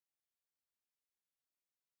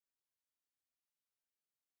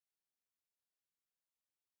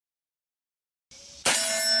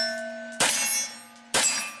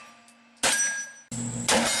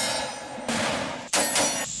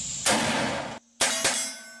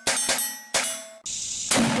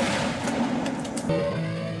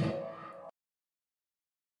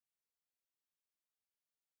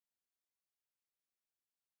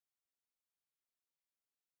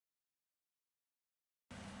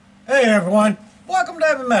Hey everyone, welcome to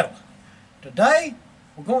Heavy Metal. Today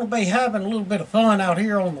we're going to be having a little bit of fun out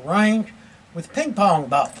here on the range with ping pong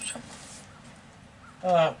balls.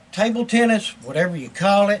 Table tennis, whatever you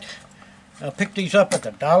call it. I picked these up at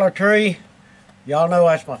the Dollar Tree. Y'all know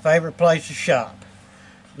that's my favorite place to shop.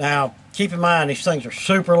 Now keep in mind these things are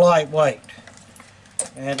super lightweight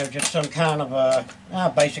and they're just some kind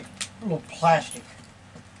of basic little plastic.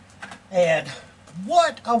 And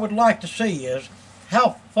what I would like to see is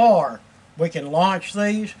how far we can launch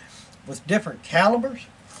these with different calibers.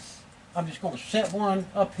 I'm just going to set one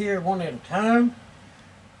up here one at a time,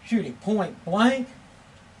 shoot it point blank,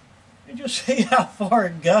 and just see how far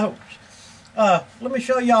it goes. Let me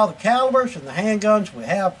show you all the calibers and the handguns we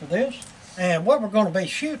have for this. And what we're going to be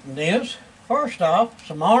shooting is, first off,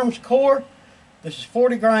 some arms core. This is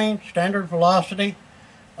 40 grain, standard velocity,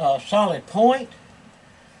 solid point.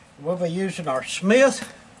 We'll be using our Smith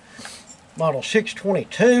Model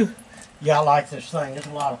 622. Yeah, I like this thing. It's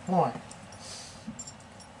a lot of fun.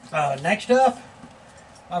 Next up,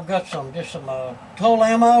 I've got some Tool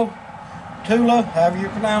ammo, Tula, however you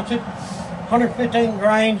pronounce it. 115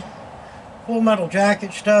 grain, full metal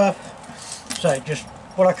jacket stuff. So just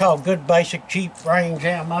what I call good basic cheap range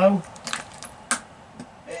ammo.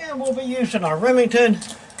 And we'll be using our Remington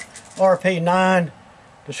RP9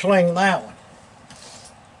 to sling that one.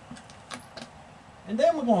 And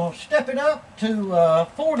then we're going to step it up to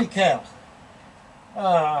 40 cal.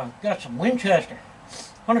 Got some Winchester,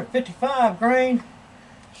 155 grain,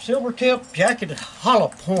 silver tip, jacketed hollow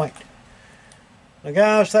point. Now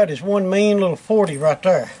guys, that is one mean little 40 right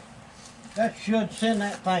there. That should send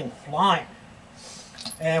that thing flying.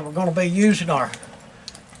 And we're going to be using our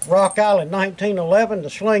Rock Island 1911 to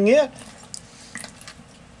sling it.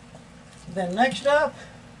 Then next up,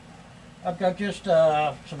 I've got just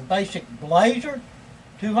some basic Blazer,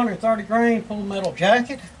 230 grain full metal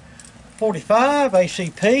jacket, 45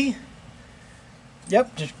 ACP.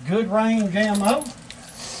 Yep, just good range ammo.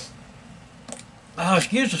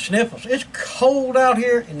 Excuse the sniffles. It's cold out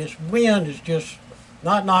here and this wind is just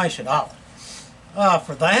not nice at all.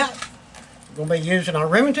 For that, we're going to be using our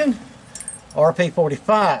Remington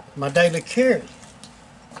RP45, my daily carry.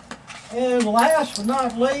 And last but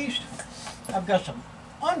not least, I've got some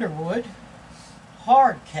Underwood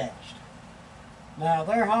hard cast. Now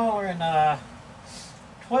they're hollering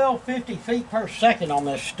 1250 feet per second on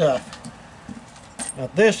this stuff.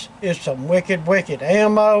 Now this is some wicked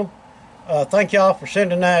ammo. Thank y'all for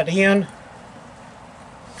sending that in.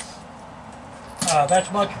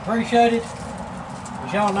 That's much appreciated.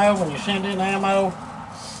 As y'all know, when you send in ammo,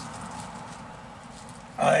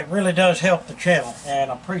 it really does help the channel,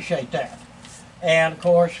 and I appreciate that. And of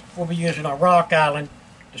course, we'll be using our Rock Island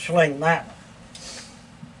to sling that one.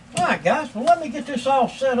 Alright guys, well let me get this all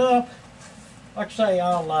set up. Like I say,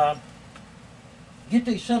 I'll get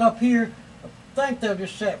these set up here. I think they'll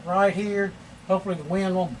just set right here. Hopefully the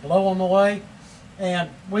wind won't blow them away and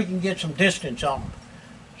we can get some distance on them.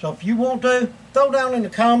 So if you want to, throw down in the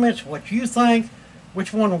comments what you think,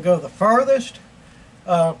 which one will go the furthest,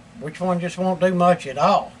 which one just won't do much at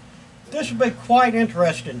all. This will be quite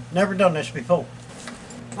interesting. Never done this before.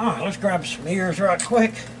 Alright, let's grab some ears right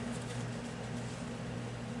quick.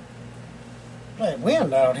 That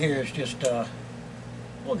wind out here is just,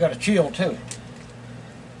 well, got a chill to it.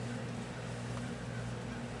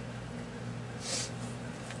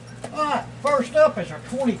 Alright, first up is our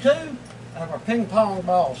 22. I have our ping pong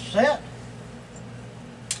ball set.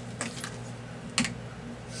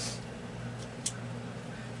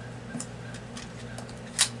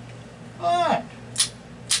 Alright.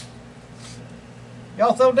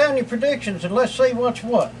 Y'all throw down your predictions and let's see what's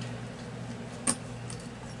what.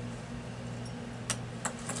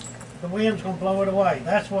 The wind's going to blow it away.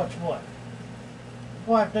 That's what's what.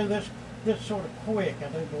 We'll have to do this sort of quick, I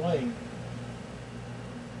do believe.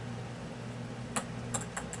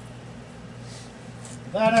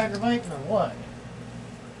 Is that aggravating or what?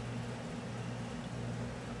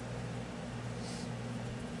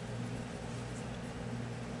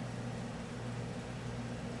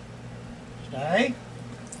 Stay.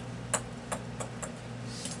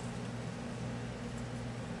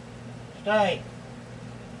 Stay.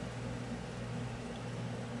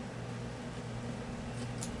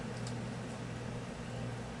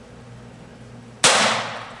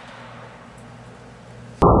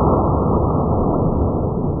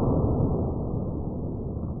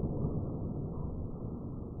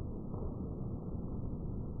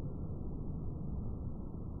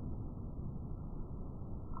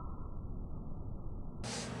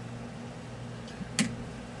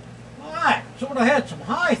 Sort of had some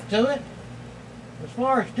height to it. As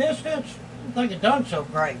far as distance, don't think it done so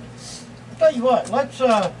great. I'll tell you what, let's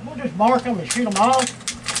we'll just mark them and shoot them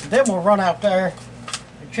off, and then we'll run out there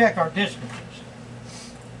and check our distances.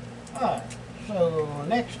 Alright, so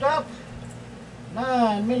next up,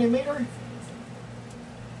 9mm.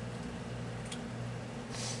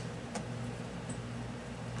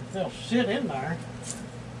 If they'll sit in there.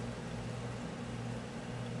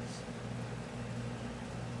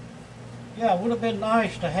 Yeah, it would have been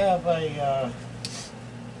nice to have a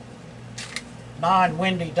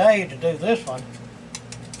non-windy day to do this one.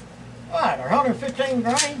 Alright, our 115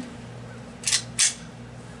 grain.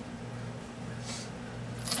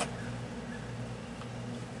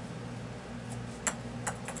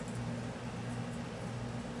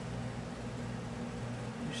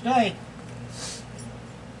 You stay.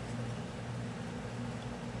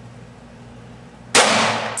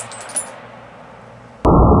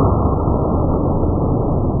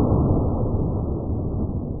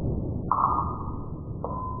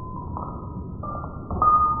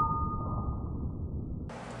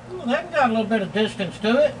 That got a little bit of distance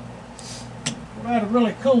to it. We had a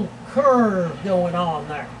really cool curve going on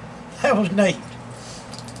there. That was neat.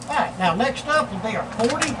 Alright, now next up will be our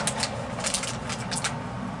 40.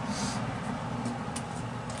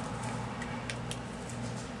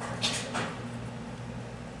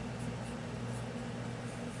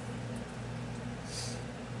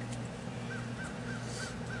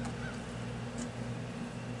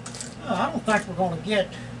 I don't think we're going to get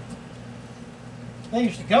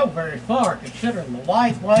these to go very far, considering the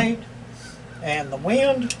lightweight and the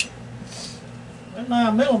wind. That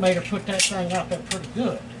 9mm put that thing out there pretty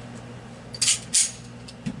good.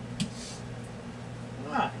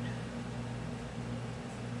 Alright.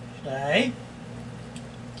 Stay.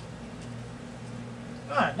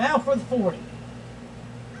 Alright, now for the 40.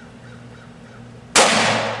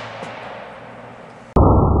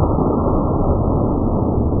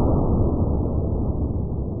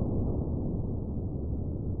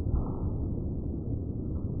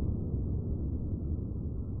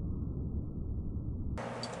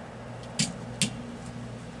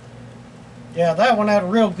 Yeah, that one had a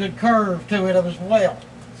real good curve to it as well.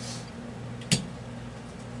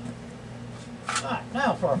 Alright,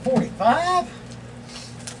 now for a 45.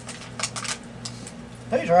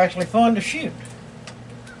 These are actually fun to shoot.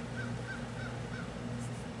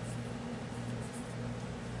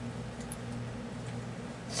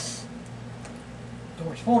 Of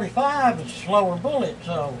course, 45 is a slower bullet,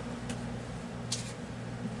 so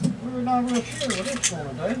we're not real sure what it's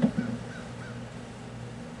going to do.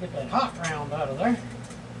 Get that hot round out of there.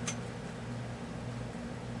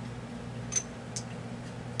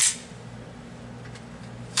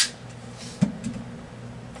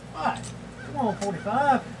 Alright, come on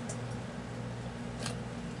 45.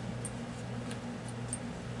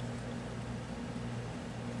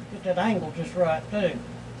 Get that angle just right too.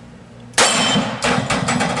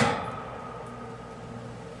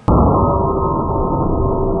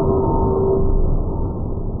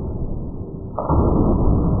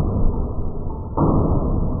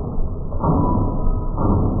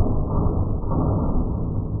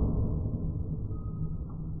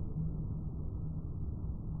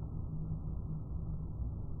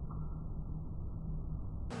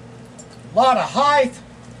 A lot of height,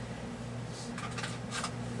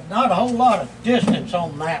 but not a whole lot of distance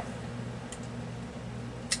on that.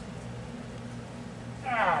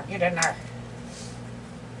 Ah, get in there.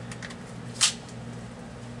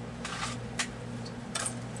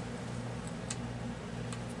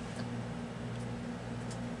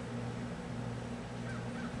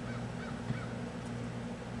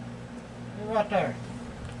 Right there.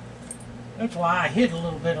 That's why I hit a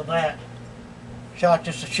little bit of that. Shot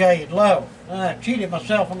just a shade low. I cheated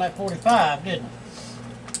myself on that 45, didn't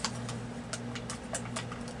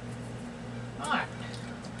I? Alright.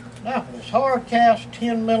 Now for this hard cast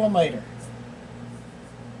 10mm.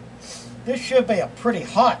 This should be a pretty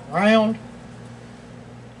hot round.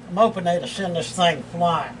 I'm hoping they'd send this thing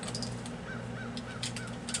flying.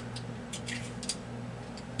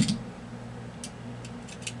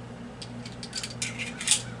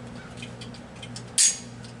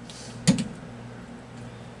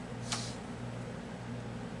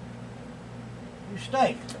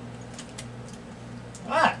 Stay.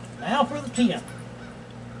 Alright, now for the 10.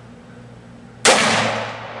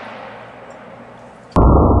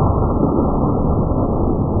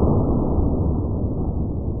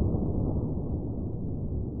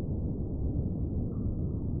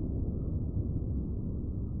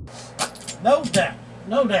 No doubt,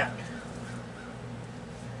 no doubt.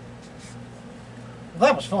 Well,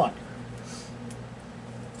 that was fun.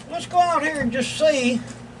 Let's go out here and just see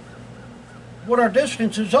what our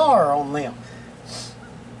distances are on them.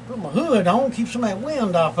 Put my hood on, keep some of that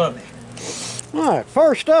wind off of me. Alright,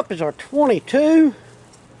 first up is our 22,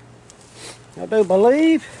 I do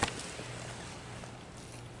believe.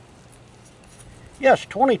 Yes,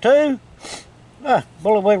 22.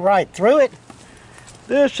 Bullet went right through it.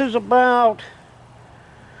 This is about,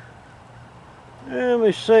 let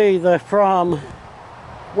me see, from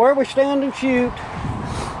where we stand and shoot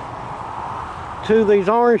to these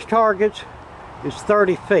orange targets is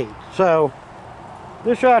 30 feet. So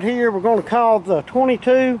this right here, we're going to call the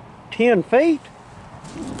 22 10 feet.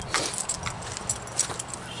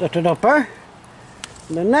 Set it up there.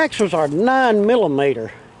 And the next was our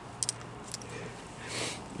 9mm.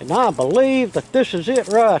 And I believe that this is it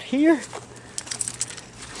right here.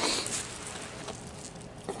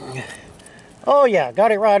 Oh yeah,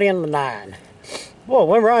 got it right in the 9. Boy,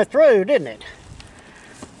 went right through, didn't it?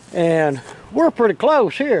 And we're pretty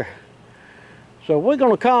close here. So we're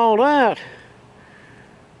going to call that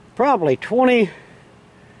probably 20,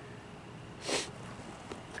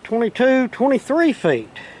 22, 23 feet.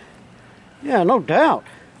 Yeah, no doubt.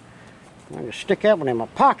 I'm going to stick that one in my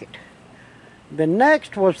pocket. The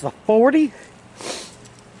next was the 40.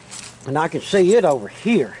 And I can see it over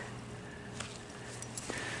here.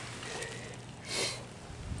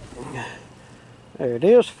 There it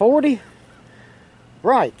is, 40.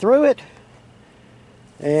 Right through it.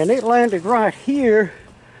 And it landed right here,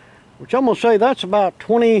 which I'm going to say that's about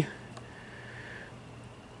 20,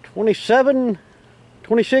 27,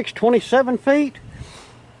 26, 27 feet.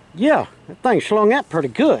 Yeah, that thing slung out pretty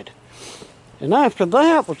good. And after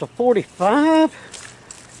that was a 45.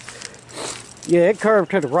 Yeah, it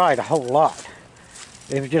curved to the right a whole lot.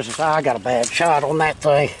 It was just, I got a bad shot on that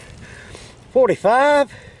thing.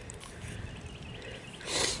 45.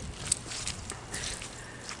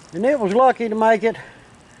 And it was lucky to make it.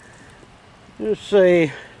 Let's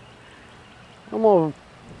see. I'm going to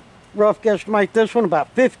rough guesstimate this one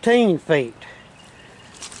about 15 feet.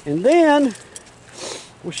 And then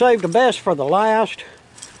we saved the best for the last,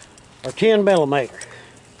 our 10mm.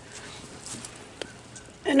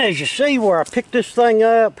 And as you see where I picked this thing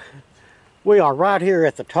up, we are right here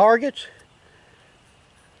at the targets.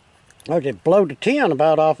 I just blew the 10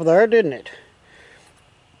 about off of there, didn't it?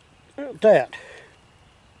 Look at that.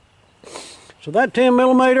 So that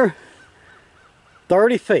 10mm,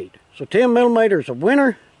 30 feet. So 10mm is a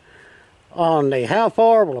winner on the how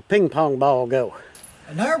far will a ping pong ball go.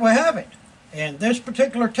 And there we have it. In this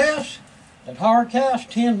particular test, that hard cast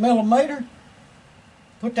 10mm,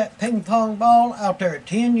 put that ping pong ball out there at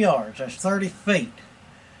 10 yards. That's 30 feet.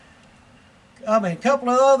 I mean, a couple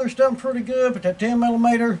of others done pretty good, but that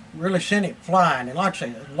 10mm really sent it flying. And like I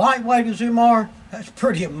say, as lightweight as them are, that's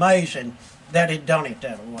pretty amazing that it done it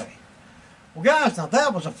that way. Well guys, now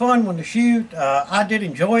that was a fun one to shoot. I did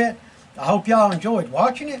enjoy it. I hope y'all enjoyed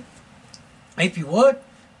watching it. If you would,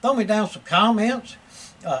 throw me down some comments.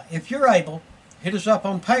 If you're able, hit us up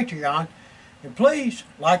on Patreon. And please,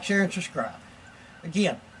 like, share, and subscribe.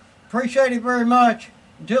 Again, appreciate it very much.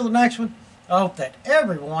 Until the next one, I hope that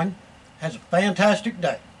everyone has a fantastic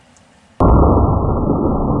day.